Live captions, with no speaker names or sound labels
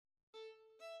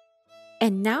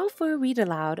And now for a read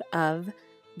aloud of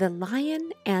The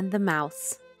Lion and the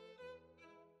Mouse.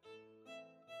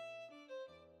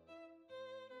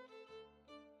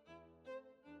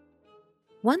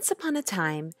 Once upon a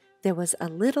time, there was a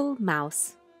little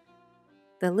mouse.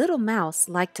 The little mouse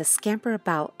liked to scamper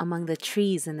about among the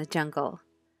trees in the jungle.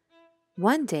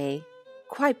 One day,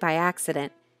 quite by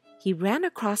accident, he ran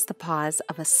across the paws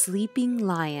of a sleeping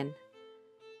lion.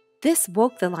 This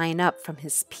woke the lion up from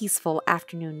his peaceful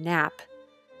afternoon nap.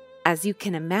 As you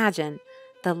can imagine,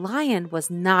 the lion was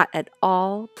not at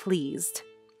all pleased.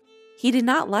 He did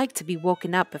not like to be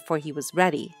woken up before he was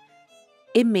ready.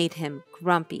 It made him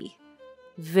grumpy,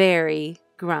 very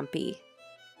grumpy.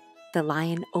 The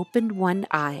lion opened one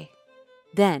eye.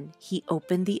 Then he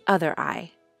opened the other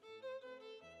eye.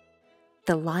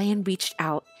 The lion reached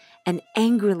out and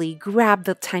angrily grabbed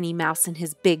the tiny mouse in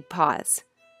his big paws.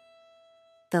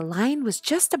 The lion was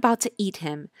just about to eat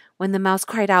him when the mouse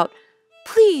cried out,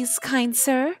 "Please, kind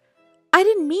sir, I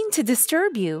didn't mean to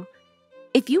disturb you.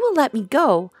 If you will let me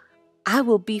go, I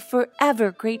will be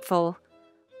forever grateful.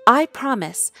 I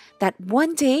promise that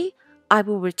one day I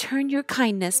will return your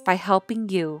kindness by helping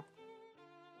you."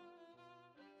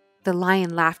 The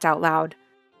lion laughed out loud.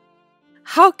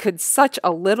 "How could such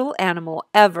a little animal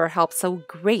ever help so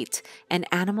great an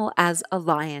animal as a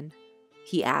lion?"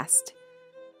 he asked.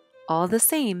 All the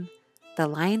same, the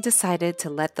lion decided to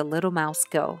let the little mouse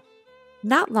go.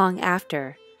 Not long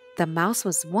after, the mouse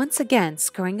was once again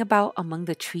scurrying about among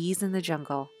the trees in the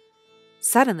jungle.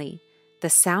 Suddenly, the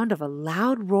sound of a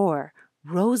loud roar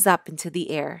rose up into the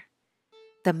air.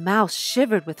 The mouse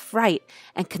shivered with fright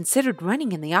and considered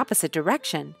running in the opposite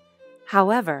direction.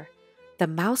 However, the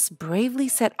mouse bravely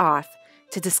set off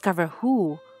to discover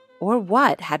who or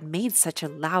what had made such a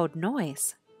loud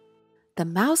noise. The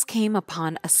mouse came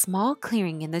upon a small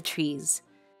clearing in the trees.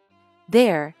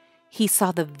 There, he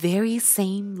saw the very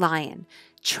same lion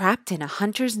trapped in a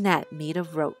hunter's net made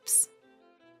of ropes.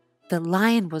 The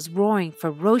lion was roaring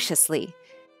ferociously.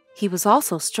 He was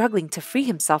also struggling to free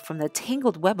himself from the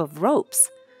tangled web of ropes.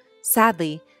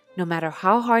 Sadly, no matter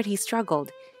how hard he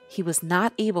struggled, he was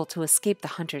not able to escape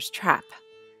the hunter's trap.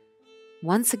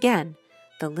 Once again,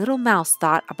 the little mouse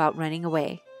thought about running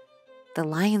away. The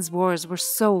lion's roars were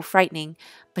so frightening,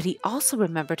 but he also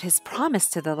remembered his promise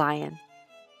to the lion.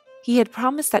 He had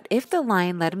promised that if the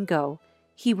lion let him go,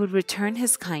 he would return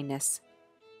his kindness.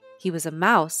 He was a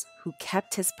mouse who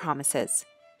kept his promises.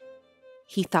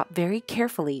 He thought very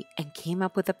carefully and came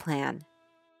up with a plan.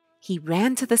 He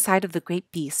ran to the side of the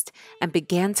great beast and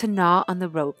began to gnaw on the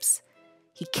ropes.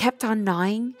 He kept on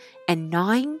gnawing and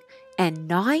gnawing and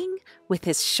gnawing with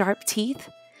his sharp teeth.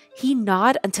 He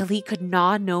gnawed until he could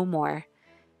gnaw no more.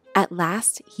 At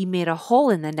last, he made a hole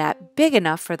in the net big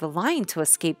enough for the lion to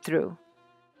escape through.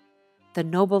 The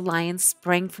noble lion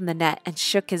sprang from the net and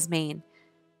shook his mane.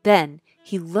 Then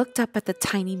he looked up at the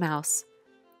tiny mouse.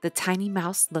 The tiny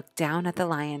mouse looked down at the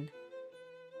lion.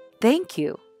 "Thank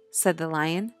you," said the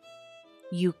lion.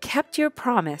 "You kept your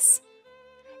promise."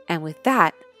 And with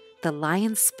that, the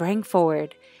lion sprang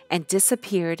forward and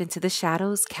disappeared into the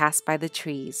shadows cast by the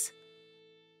trees.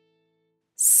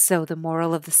 So the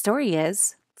moral of the story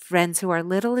is, friends who are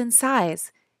little in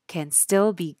size can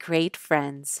still be great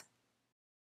friends.